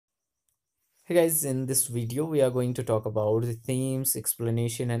Hey guys, in this video, we are going to talk about the themes,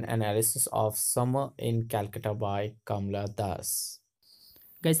 explanation, and analysis of Summer in Calcutta by Kamla Das.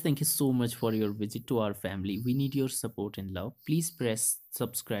 Guys, thank you so much for your visit to our family. We need your support and love. Please press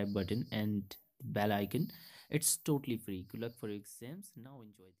subscribe button and bell icon. It's totally free. Good luck for your exams. Now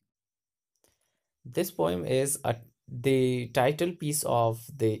enjoy. This poem is the title piece of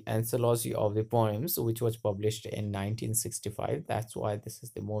the anthology of the poems, which was published in 1965. That's why this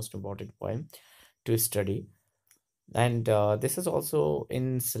is the most important poem to study. And this is also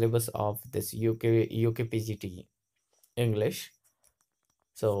in syllabus of this UKPGT English.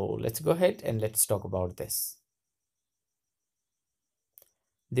 So let's go ahead and let's talk about this.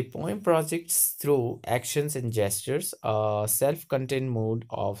 The poem projects through actions and gestures a self-contained mood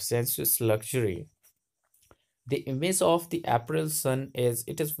of sensuous luxury. The image of the April sun is,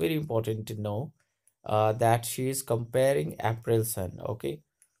 it is very important to know that she is comparing April sun, okay?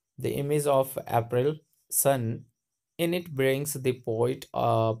 The image of April sun in it brings the poet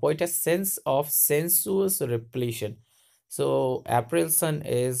a sense of sensuous repletion. So April sun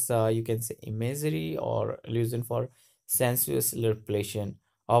is you can say imagery or illusion for sensuous repletion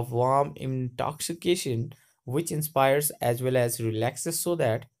of warm intoxication which inspires as well as relaxes so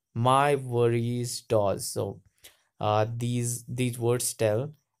that my worries does. So these words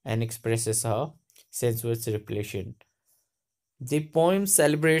tell and expresses her sensuous repletion. The poem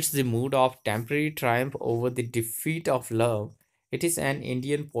celebrates the mood of temporary triumph over the defeat of love. It is an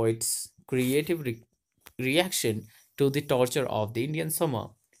Indian poet's creative reaction to the torture of the Indian summer.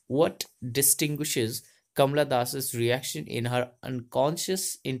 What distinguishes Kamla Das's reaction in her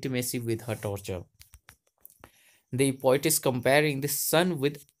unconscious intimacy with her torture? The poet is comparing the sun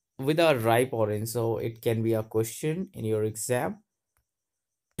with a ripe orange, so it can be a question in your exam.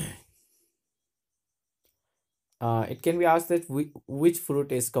 It can be asked that which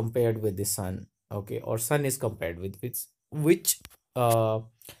fruit is compared with the sun, okay, or sun is compared with uh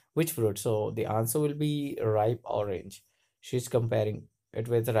which fruit. So the answer will be ripe orange. She's comparing it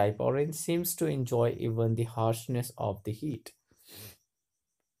with ripe orange, seems to enjoy even the harshness of the heat.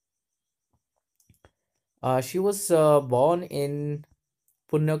 She was born in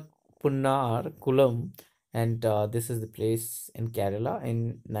Punna, Punnar Kulam, and this is the place in Kerala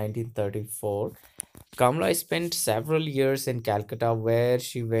in 1934. Kamla spent several years in Calcutta where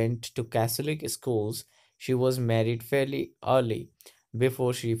she went to Catholic schools. She was married fairly early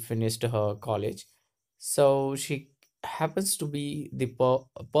before she finished her college. So she happens to be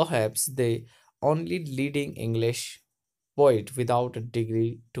perhaps the only leading English poet without a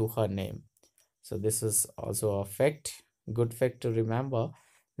degree to her name. So this is also a fact, good fact to remember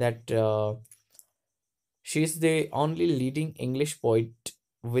that she is the only leading English poet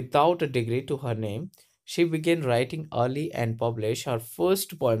without a degree to her name. She began writing early and published her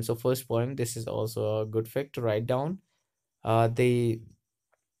first poem. So, first poem, this is also a good fact to write down. The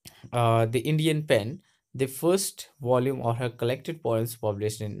Indian Pen, the first volume of her collected poems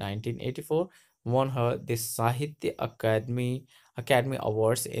published in 1984, won her the Sahitya Academy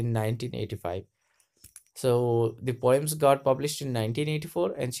Awards in 1985. So the poems got published in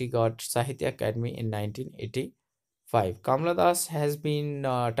 1984 and she got Sahitya Academy in 1985. Kamla Das has been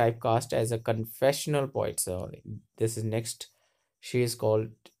typecast as a confessional poet. So this is next. She is called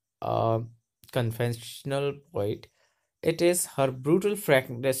a confessional poet. It is her brutal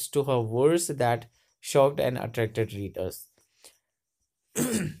frankness to her verse that shocked and attracted readers.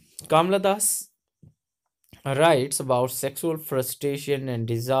 Kamla Das writes about sexual frustration and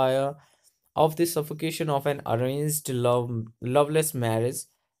desire, of the suffocation of an arranged loveless marriage,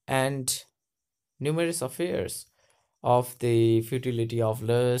 and numerous affairs, of the futility of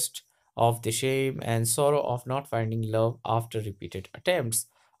lust, of the shame and sorrow of not finding love after repeated attempts,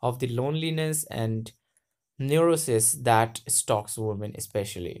 of the loneliness and neurosis that stalks women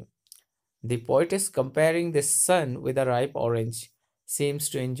especially. The poetess, comparing the sun with a ripe orange, seems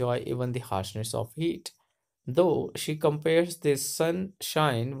to enjoy even the harshness of heat. Though she compares the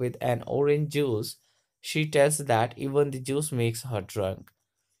sunshine with an orange juice, she tells that even the juice makes her drunk.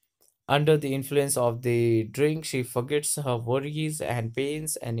 Under the influence of the drink, she forgets her worries and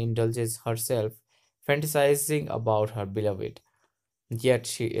pains and indulges herself, fantasizing about her beloved. Yet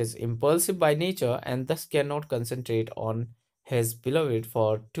she is impulsive by nature and thus cannot concentrate on his beloved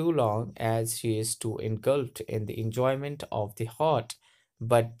for too long, as she is too engulfed in the enjoyment of the hot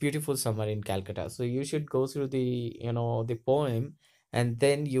but beautiful summer in Calcutta. So you should go through the poem, and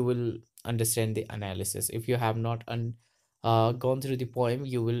then you will understand the analysis. If you have not gone through the poem,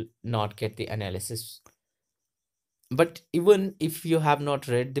 you will not get the analysis. But even if you have not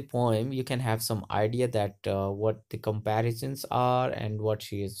read the poem, you can have some idea that what the comparisons are and what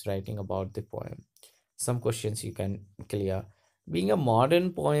she is writing about the poem. Some questions you can clear. Being a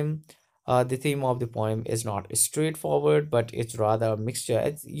modern poem, the theme of the poem is not straightforward, but it's rather a mixture.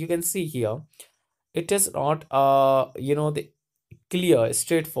 As you can see here, it is not the clear,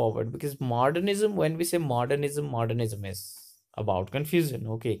 straightforward, because modernism, when we say modernism, modernism is about confusion.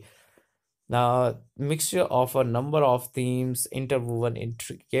 Okay, now, mixture of a number of themes interwoven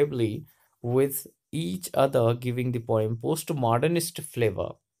intricately with each other, giving the poem postmodernist flavor.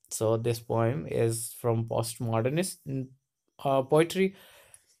 So, this poem is from postmodernist poetry,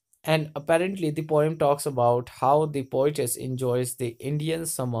 and apparently, the poem talks about how the poetess enjoys the Indian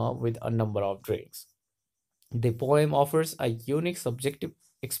summer with a number of drinks. The poem offers a unique subjective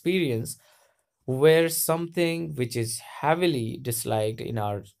experience where something which is heavily disliked in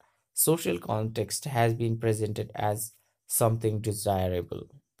our social context has been presented as something desirable.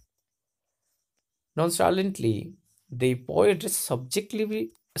 Nonchalantly, the poet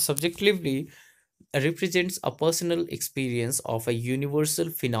subjectively represents a personal experience of a universal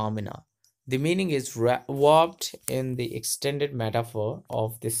phenomena. The meaning is warped in the extended metaphor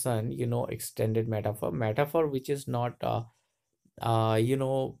of the sun, extended metaphor which is not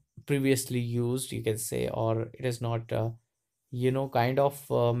previously used, you can say, or it is not kind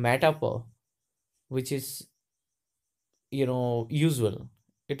of metaphor which is usual.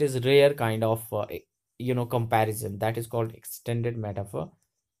 It is rare kind of comparison that is called extended metaphor.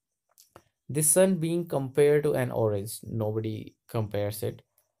 The sun being compared to an orange, nobody compares it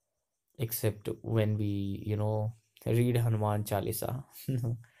except when we read Hanuman Chalisa.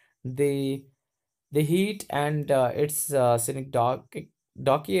 the the heat and its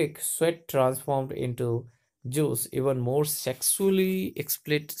dokic sweat transformed into juice. Even more sexually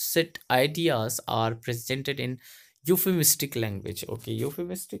explicit ideas are presented in euphemistic language. Okay,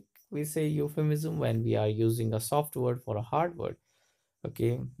 euphemistic, we say euphemism when we are using a soft word for a hard word.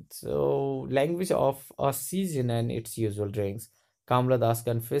 Okay, so language of a season and its usual drinks. Kamla Das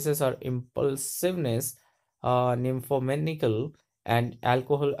confesses her impulsiveness, nymphomaniacal, and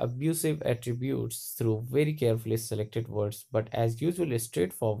alcohol abusive attributes through very carefully selected words, but as usual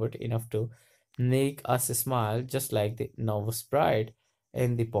straightforward enough to make us smile, just like the nervous bride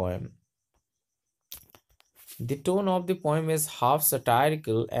in the poem. The tone of the poem is half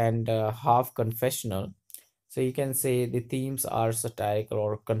satirical and half confessional. So you can say the themes are satirical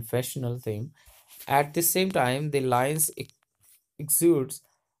or confessional theme. At the same time, the lines exudes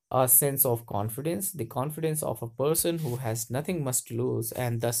a sense of confidence, the confidence of a person who has nothing much to lose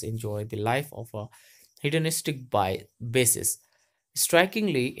and thus enjoy the life of a hedonistic basis.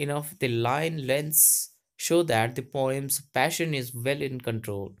 Strikingly enough, the line lengths show that the poem's passion is well in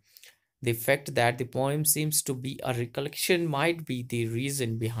control. The fact that the poem seems to be a recollection might be the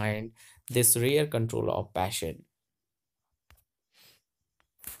reason behind this rare control of passion.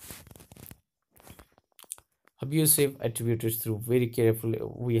 Abusive attributes through very carefully,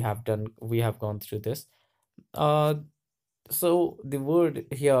 we have gone through this. uh so the word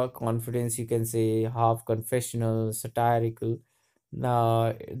here confidence, you can say half confessional, satirical.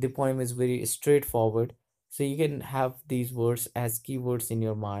 The poem is very straightforward, so you can have these words as keywords in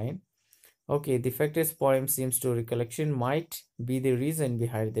your mind. Okay, the fact is poem seems to recollection might be the reason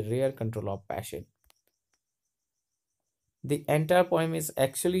behind the rare control of passion. The entire poem is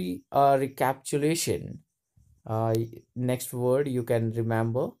actually a recapitulation. Next word you can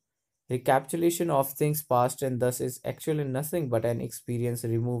remember. Recapitulation of things past, and thus is actually nothing but an experience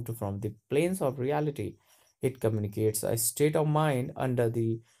removed from the planes of reality. It communicates a state of mind under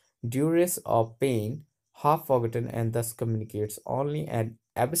the duress of pain, half forgotten, and thus communicates only an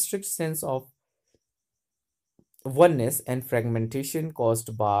abstract sense of oneness and fragmentation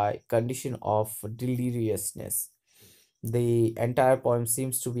caused by condition of deliriousness. The entire poem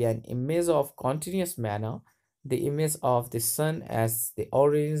seems to be an image of continuous manner, the image of the sun as the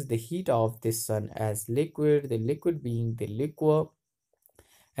orange, the heat of the sun as liquid, the liquid being the liquor,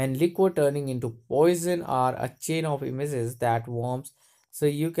 and liquor turning into poison are a chain of images that warms. So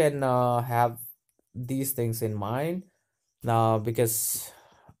you can have these things in mind now, because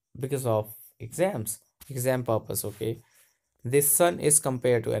of exam purpose. Okay, this sun is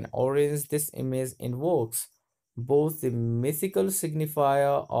compared to an orange. This image invokes both the mythical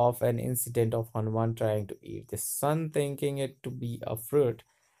signifier of an incident of Hanuman trying to eat the sun, thinking it to be a fruit.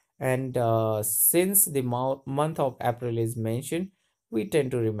 And since the month of April is mentioned, we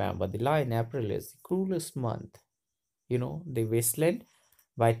tend to remember the line April is the cruelest month. The Wasteland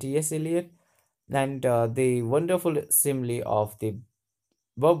by T.S. Eliot, and the wonderful simile of the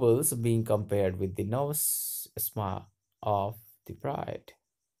bubbles being compared with the nervous smile of the bride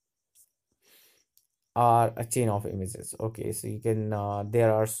are a chain of images. Okay, so you can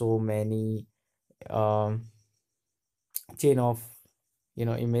there are so many um, chain of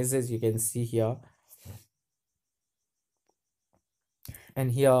images you can see here,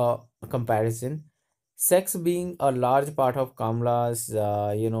 and here a comparison. Sex being a large part of Kamla's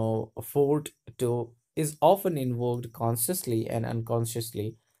fort to is often invoked consciously and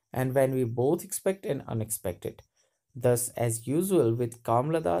unconsciously, and when we both expect and unexpected. Thus, as usual with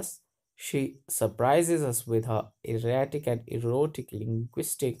Kamla Das, she surprises us with her erratic and erotic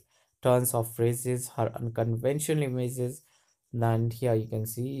linguistic turns of phrases, her unconventional images. And here you can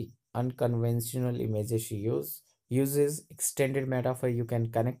see unconventional images she uses extended metaphor. You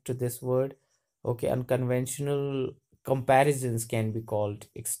can connect to this word. Okay, unconventional comparisons can be called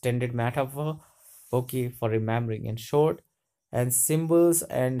extended metaphor. Okay, for remembering in short, and symbols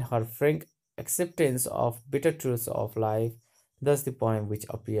and her frank acceptance of bitter truths of life. Thus, the poem, which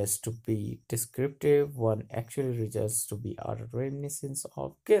appears to be descriptive, one actually results to be a reminiscence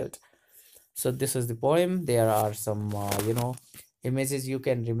of guilt. So, this is the poem. There are some, images you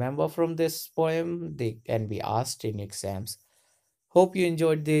can remember from this poem. They can be asked in exams. Hope you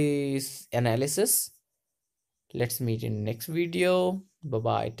enjoyed this analysis. Let's meet in next video. Bye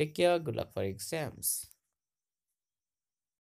bye. Take care. Good luck for exams.